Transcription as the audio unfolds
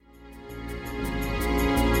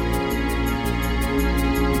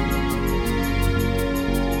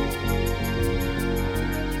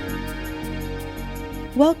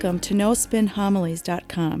Welcome to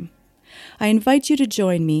nospinhomilies.com. I invite you to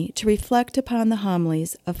join me to reflect upon the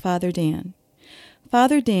homilies of Father Dan.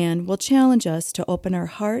 Father Dan will challenge us to open our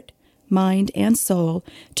heart, mind, and soul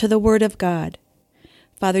to the Word of God.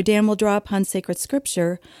 Father Dan will draw upon sacred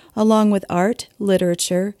scripture along with art,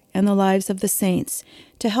 literature, and the lives of the saints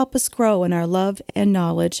to help us grow in our love and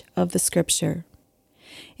knowledge of the scripture.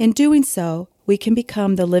 In doing so, we can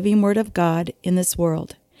become the living Word of God in this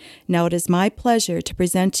world. Now it is my pleasure to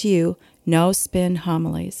present to you No Spin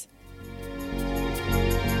Homilies.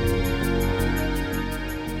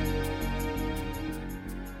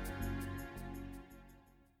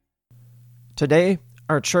 Today,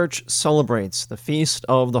 our church celebrates the Feast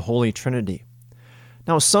of the Holy Trinity.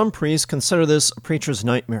 Now, some priests consider this a preacher's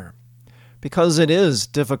nightmare because it is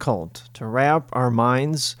difficult to wrap our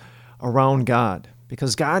minds around God,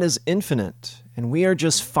 because God is infinite and we are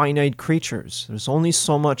just finite creatures. There's only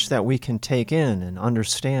so much that we can take in and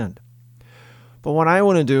understand. But what I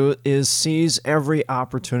want to do is seize every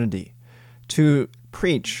opportunity to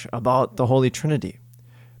preach about the Holy Trinity,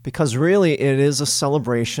 because really it is a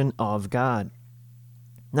celebration of God.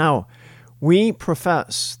 Now, we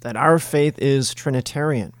profess that our faith is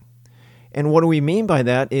Trinitarian. And what do we mean by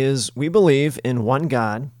that is we believe in one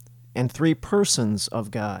God and three persons of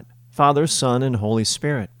God, Father, Son, and Holy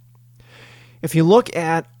Spirit. If you look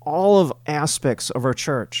at all of aspects of our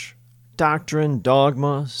church, doctrine,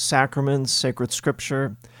 dogma, sacraments, sacred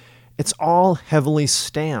scripture, it's all heavily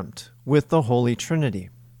stamped with the Holy Trinity.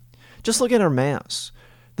 Just look at our Mass.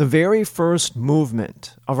 The very first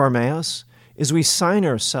movement of our Mass is we sign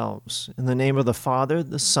ourselves in the name of the Father,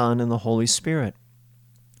 the Son, and the Holy Spirit.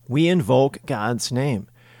 We invoke God's name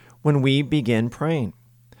when we begin praying.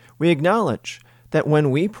 We acknowledge that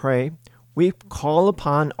when we pray, we call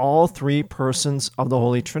upon all three persons of the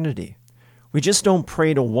Holy Trinity. We just don't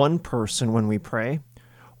pray to one person when we pray,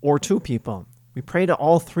 or two people. We pray to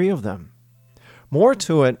all three of them. More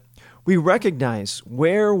to it, we recognize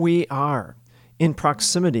where we are in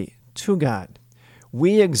proximity to God.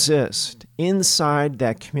 We exist inside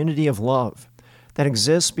that community of love that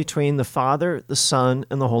exists between the Father, the Son,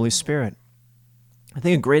 and the Holy Spirit. I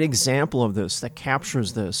think a great example of this that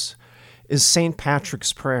captures this is St.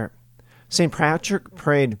 Patrick's prayer. St. Patrick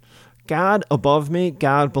prayed, God above me,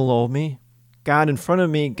 God below me, God in front of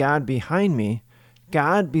me, God behind me,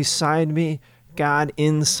 God beside me, God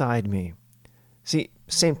inside me. See,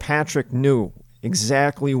 St. Patrick knew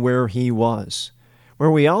exactly where he was, where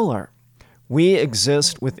we all are. We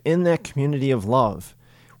exist within that community of love,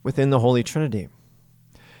 within the Holy Trinity.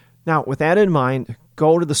 Now, with that in mind,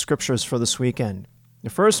 go to the scriptures for this weekend. The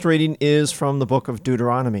first reading is from the book of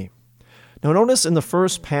Deuteronomy. Now, notice in the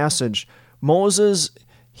first passage, Moses,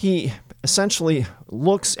 he essentially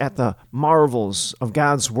looks at the marvels of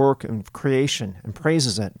God's work and creation and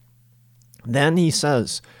praises it. Then he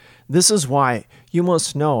says, this is why you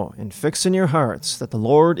must know and fix in your hearts that the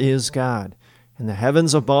Lord is God, in the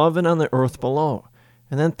heavens above and on the earth below,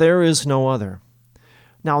 and that there is no other.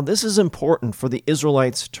 Now, this is important for the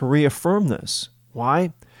Israelites to reaffirm this.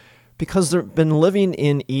 Why? Because they've been living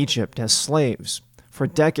in Egypt as slaves for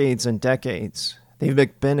decades and decades.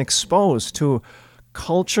 They've been exposed to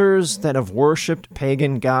cultures that have worshipped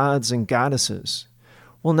pagan gods and goddesses.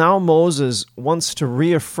 Well, now Moses wants to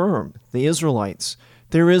reaffirm the Israelites.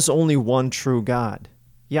 There is only one true God,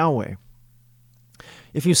 Yahweh.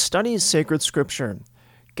 If you study sacred scripture,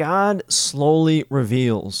 God slowly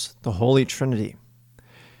reveals the Holy Trinity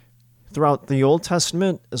throughout the Old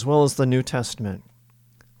Testament as well as the New Testament.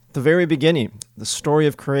 At the very beginning, the story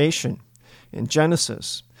of creation in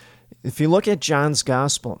Genesis. If you look at John's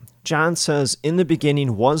Gospel, John says, in the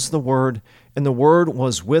beginning was the Word, and the Word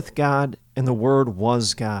was with God, and the Word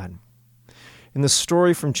was God. In the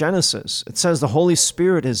story from Genesis, it says the Holy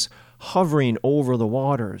Spirit is hovering over the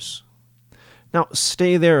waters. Now,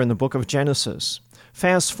 stay there in the book of Genesis.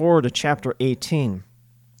 Fast forward to chapter 18.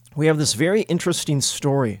 We have this very interesting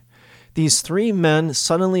story. These three men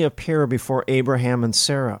suddenly appear before Abraham and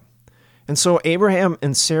Sarah. And so Abraham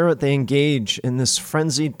and Sarah, they engage in this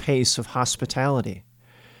frenzied pace of hospitality.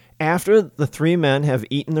 After the three men have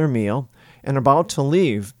eaten their meal and are about to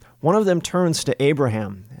leave, one of them turns to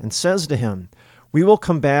Abraham and says to him, we will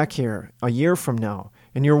come back here a year from now,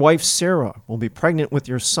 and your wife Sarah will be pregnant with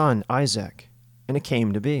your son Isaac. And it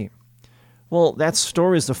came to be. Well, that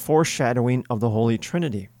story is the foreshadowing of the Holy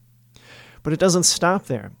Trinity. But it doesn't stop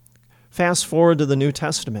there. Fast forward to the New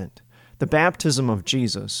Testament. The baptism of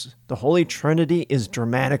Jesus, the Holy Trinity is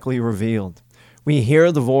dramatically revealed. We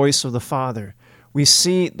hear the voice of the Father. We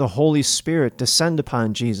see the Holy Spirit descend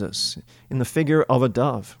upon Jesus in the figure of a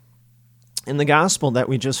dove. In the gospel that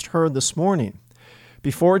we just heard this morning,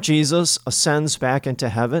 Before Jesus ascends back into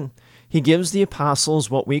heaven, he gives the apostles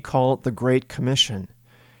what we call the Great Commission.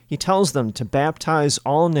 He tells them to baptize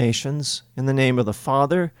all nations in the name of the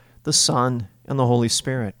Father, the Son, and the Holy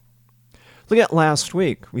Spirit. Look at last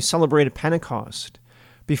week. We celebrated Pentecost.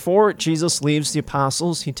 Before Jesus leaves the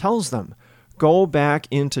apostles, he tells them, "Go back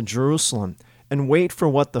into Jerusalem and wait for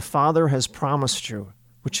what the Father has promised you,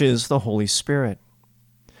 which is the Holy Spirit."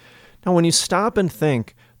 Now, when you stop and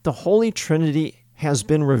think, the Holy Trinity has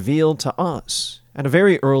been revealed to us at a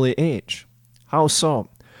very early age. How so?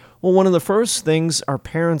 Well, one of the first things our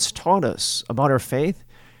parents taught us about our faith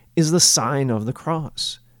is the sign of the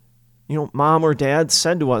cross. Mom or dad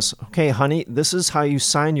said to us, "Okay, honey, this is how you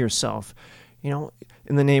sign yourself, in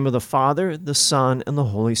the name of the Father, the Son, and the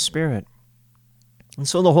Holy Spirit." And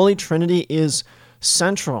so the Holy Trinity is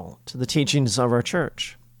central to the teachings of our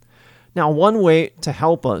church. Now, one way to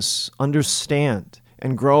help us understand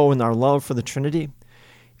and grow in our love for the Trinity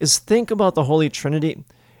is think about the Holy Trinity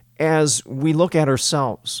as we look at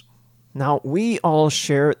ourselves. Now, we all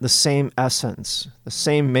share the same essence, the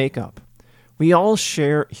same makeup. We all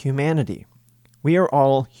share humanity. We are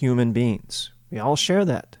all human beings. We all share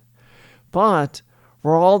that. But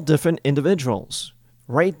we're all different individuals,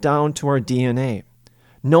 right down to our DNA.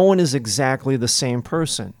 No one is exactly the same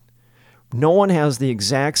person. No one has the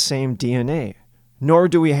exact same DNA, nor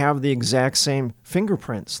do we have the exact same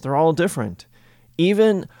fingerprints. They're all different.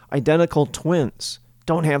 Even identical twins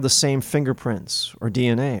don't have the same fingerprints or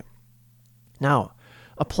DNA. Now,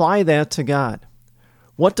 apply that to God.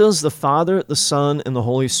 What does the Father, the Son, and the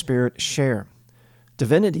Holy Spirit share?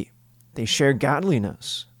 Divinity. They share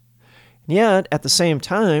godliness. And yet, at the same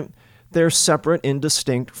time, they're separate and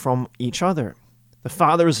distinct from each other. The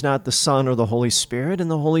Father is not the Son or the Holy Spirit,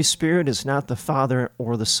 and the Holy Spirit is not the Father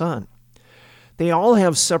or the Son. They all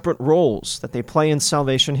have separate roles that they play in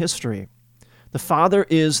salvation history. The Father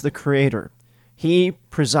is the Creator. He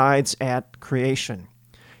presides at creation.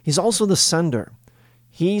 He's also the sender.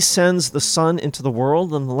 He sends the Son into the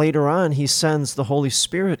world, and later on, he sends the Holy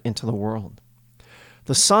Spirit into the world.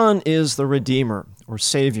 The Son is the Redeemer or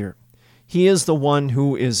Savior. He is the one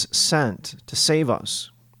who is sent to save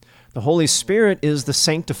us. The Holy Spirit is the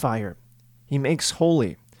sanctifier. He makes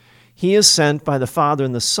holy. He is sent by the Father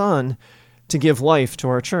and the Son to give life to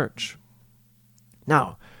our church.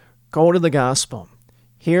 Now, go to the gospel.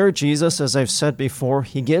 Here, Jesus, as I've said before,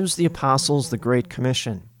 he gives the apostles the Great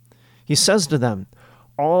Commission. He says to them,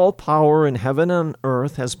 "All power in heaven and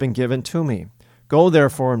earth has been given to me. Go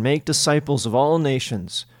therefore and make disciples of all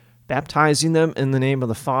nations, baptizing them in the name of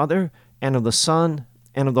the Father and of the Son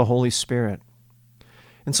and of the Holy Spirit."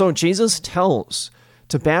 And so Jesus tells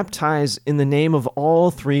to baptize in the name of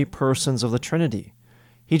all three persons of the Trinity.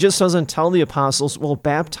 He just doesn't tell the apostles, "Well,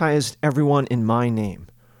 baptize everyone in my name,"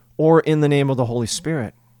 or in the name of the Holy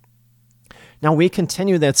Spirit. Now, we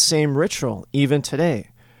continue that same ritual even today.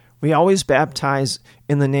 We always baptize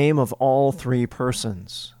in the name of all three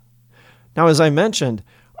persons. Now, as I mentioned,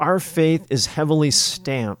 our faith is heavily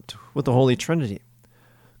stamped with the Holy Trinity.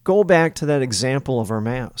 Go back to that example of our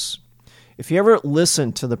Mass. If you ever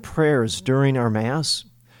listen to the prayers during our Mass,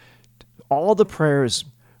 all the prayers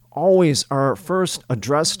always are first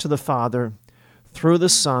addressed to the Father through the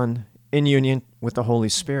Son in union with the Holy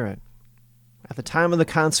Spirit. At the time of the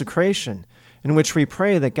consecration, in which we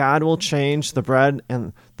pray that God will change the bread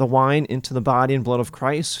and the wine into the body and blood of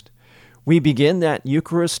Christ, we begin that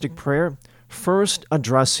Eucharistic prayer first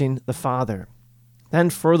addressing the Father. Then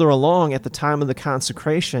further along at the time of the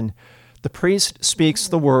consecration, the priest speaks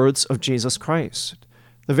the words of Jesus Christ,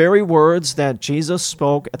 the very words that Jesus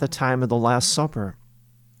spoke at the time of the Last Supper.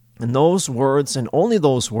 And those words, and only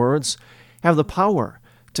those words, have the power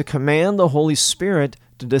to command the Holy Spirit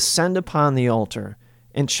to descend upon the altar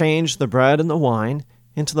and change the bread and the wine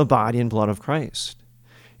into the body and blood of Christ.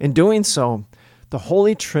 In doing so, the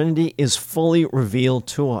Holy Trinity is fully revealed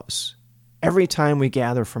to us every time we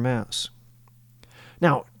gather for Mass.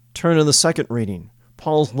 Now, turn to the second reading,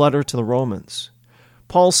 Paul's letter to the Romans.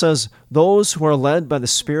 Paul says, "Those who are led by the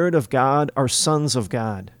Spirit of God are sons of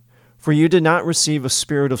God. For you did not receive a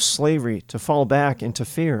spirit of slavery to fall back into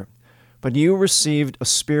fear, but you received a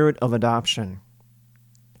spirit of adoption."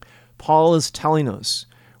 Paul is telling us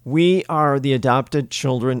we are the adopted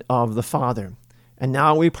children of the Father, and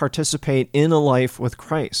now we participate in a life with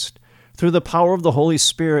Christ through the power of the Holy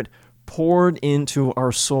Spirit poured into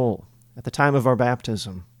our soul at the time of our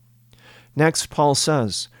baptism. Next, Paul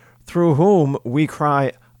says, "Through whom we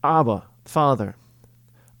cry, Abba, Father."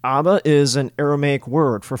 Abba is an Aramaic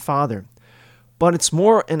word for father, but it's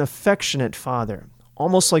more an affectionate father,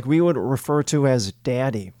 almost like we would refer to as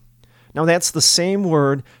daddy. Now, that's the same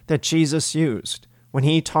word that Jesus used when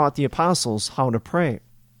he taught the apostles how to pray,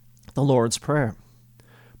 the Lord's Prayer.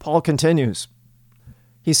 Paul continues.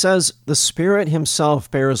 He says, "The Spirit himself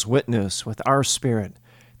bears witness with our spirit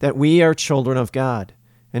that we are children of God,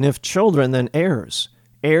 and if children, then heirs,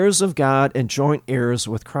 heirs of God and joint heirs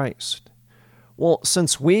with Christ." Well,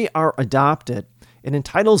 since we are adopted, it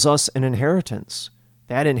entitles us an inheritance.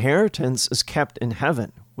 That inheritance is kept in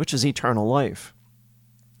heaven, which is eternal life.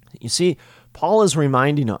 You see, Paul is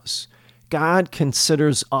reminding us, God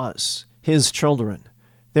considers us his children.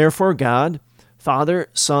 Therefore, God, Father,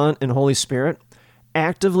 Son, and Holy Spirit,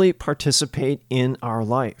 actively participate in our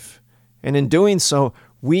life. And in doing so,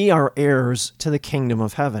 we are heirs to the kingdom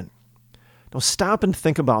of heaven. Now stop and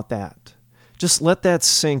think about that. Just let that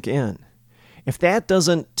sink in. If that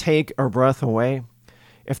doesn't take our breath away,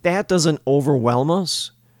 if that doesn't overwhelm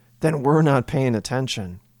us, then we're not paying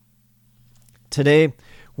attention. Today,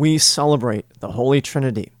 we celebrate the Holy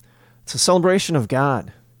Trinity. It's a celebration of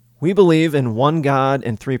God. We believe in one God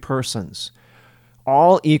in three persons,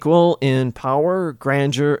 all equal in power,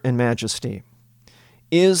 grandeur, and majesty.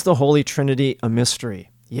 Is the Holy Trinity a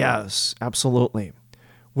mystery? Yes, absolutely.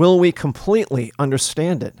 Will we completely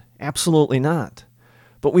understand it? Absolutely not.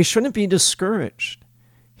 But we shouldn't be discouraged.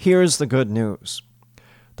 Here's the good news.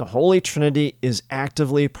 The Holy Trinity is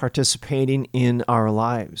actively participating in our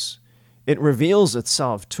lives. It reveals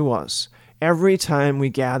itself to us every time we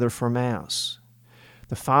gather for Mass.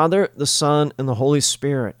 The Father, the Son, and the Holy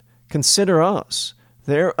Spirit consider us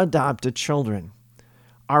their adopted children.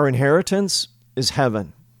 Our inheritance is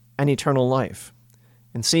heaven and eternal life.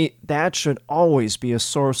 And see, that should always be a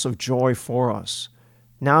source of joy for us,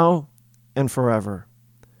 now and forever.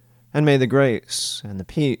 And may the grace and the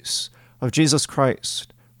peace of Jesus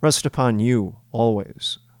Christ rest upon you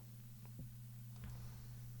always.